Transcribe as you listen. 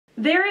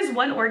There is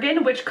one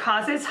organ which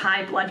causes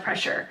high blood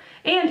pressure,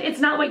 and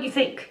it's not what you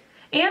think.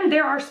 And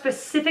there are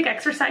specific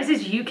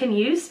exercises you can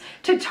use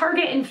to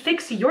target and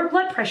fix your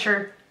blood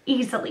pressure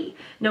easily.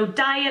 No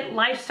diet,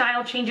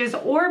 lifestyle changes,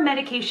 or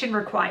medication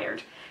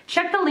required.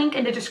 Check the link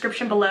in the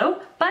description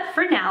below, but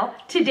for now,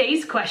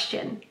 today's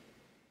question.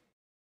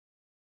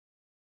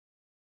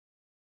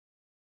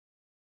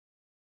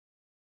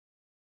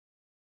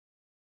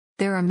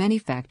 There are many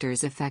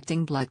factors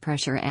affecting blood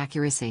pressure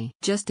accuracy.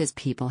 Just as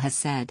people has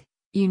said,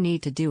 you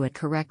need to do it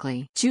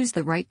correctly. Choose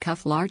the right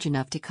cuff large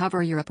enough to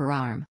cover your upper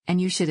arm.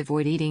 And you should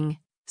avoid eating,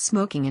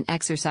 smoking and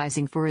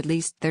exercising for at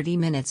least 30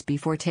 minutes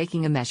before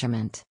taking a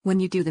measurement.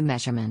 When you do the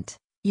measurement,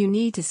 you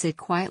need to sit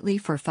quietly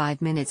for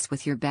 5 minutes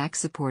with your back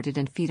supported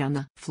and feet on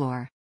the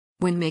floor.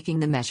 When making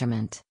the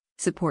measurement,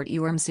 support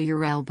your arm so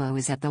your elbow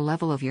is at the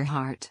level of your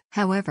heart.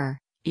 However,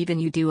 even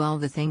you do all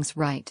the things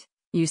right,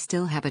 you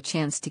still have a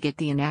chance to get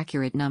the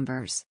inaccurate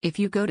numbers. If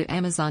you go to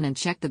Amazon and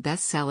check the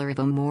bestseller of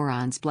a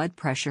moron's blood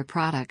pressure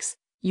products,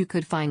 you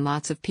could find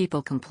lots of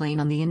people complain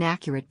on the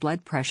inaccurate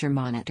blood pressure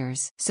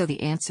monitors. So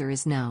the answer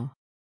is no.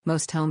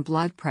 Most home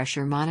blood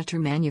pressure monitor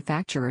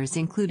manufacturers,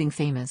 including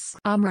famous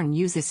Omron,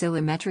 use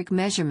oscillometric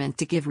measurement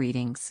to give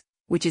readings,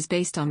 which is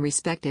based on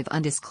respective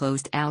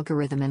undisclosed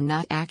algorithm and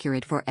not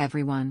accurate for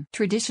everyone.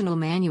 Traditional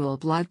manual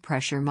blood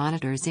pressure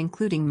monitors,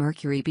 including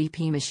mercury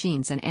BP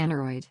machines and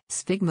aneroid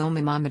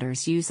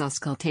sphygmomanometers, use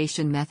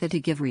auscultation method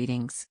to give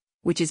readings,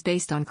 which is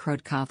based on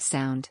Krodkov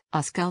sound.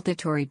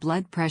 Auscultatory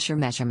blood pressure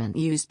measurement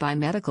used by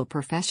medical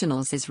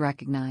professionals is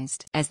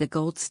recognized as the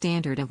gold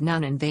standard of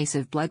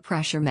non-invasive blood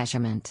pressure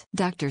measurement.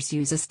 Doctors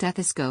use a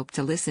stethoscope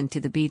to listen to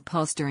the beat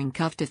pulse during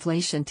cuff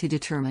deflation to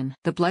determine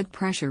the blood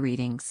pressure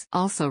readings.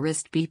 Also,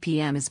 wrist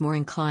BPM is more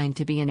inclined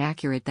to be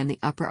inaccurate than the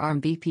upper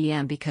arm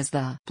BPM because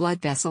the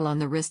blood vessel on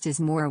the wrist is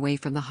more away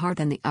from the heart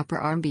than the upper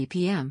arm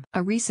BPM.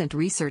 A recent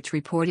research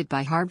reported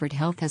by Harvard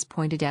Health has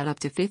pointed out up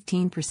to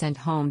 15%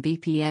 home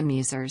BPM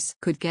users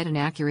could get an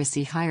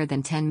accuracy higher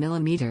than 10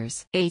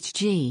 mm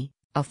Hg,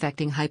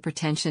 affecting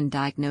hypertension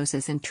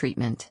diagnosis and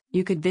treatment.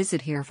 You could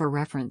visit here for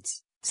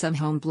reference. Some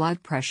home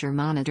blood pressure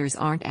monitors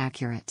aren't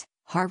accurate.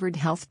 Harvard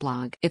Health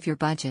blog. If your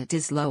budget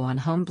is low on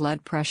home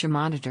blood pressure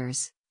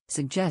monitors,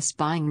 suggest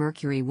buying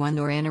Mercury One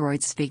or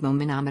Aneroid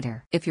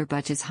sphygmomanometer. If your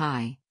budget's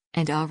high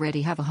and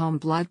already have a home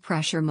blood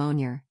pressure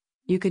monitor,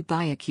 you could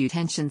buy a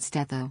Q-tension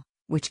stetho,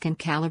 which can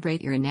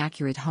calibrate your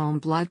inaccurate home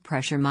blood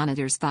pressure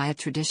monitors via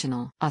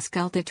traditional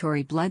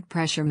auscultatory blood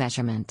pressure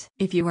measurement.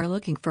 If you are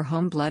looking for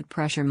home blood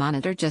pressure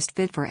monitor just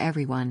fit for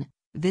everyone,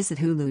 visit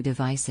Hulu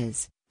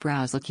Devices,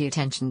 browse a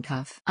Q-tension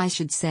cuff. I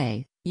should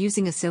say,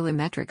 using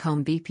oscillometric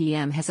home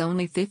BPM has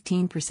only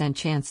 15%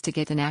 chance to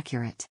get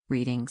inaccurate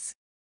readings.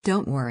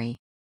 Don't worry.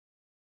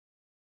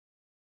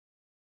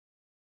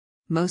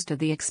 Most of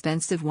the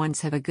expensive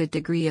ones have a good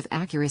degree of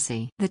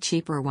accuracy. The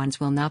cheaper ones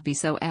will not be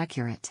so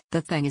accurate.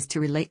 The thing is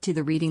to relate to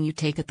the reading you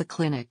take at the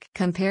clinic.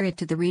 Compare it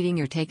to the reading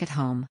you take at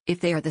home.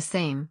 If they are the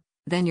same,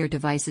 then your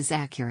device is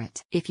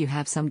accurate. If you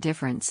have some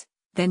difference,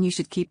 then you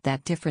should keep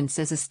that difference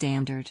as a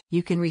standard.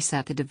 You can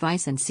reset the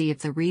device and see if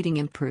the reading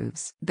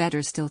improves.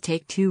 Better still,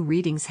 take two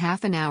readings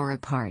half an hour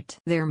apart.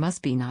 There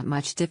must be not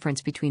much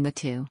difference between the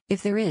two.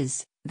 If there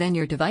is, then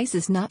your device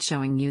is not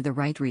showing you the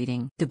right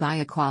reading. To buy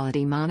a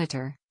quality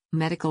monitor,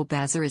 Medical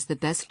Bazaar is the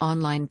best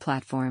online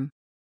platform.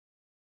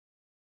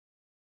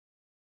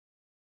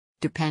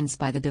 Depends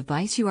by the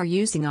device you are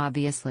using,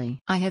 obviously.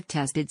 I have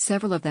tested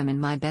several of them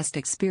and my best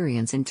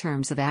experience in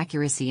terms of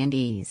accuracy and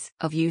ease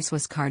of use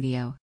was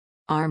Cardio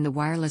Arm, the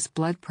wireless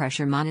blood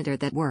pressure monitor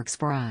that works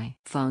for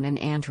iPhone and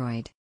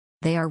Android.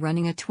 They are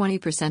running a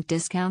 20%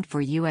 discount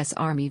for US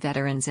Army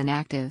veterans and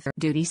active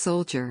duty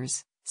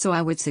soldiers, so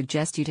I would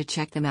suggest you to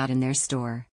check them out in their store.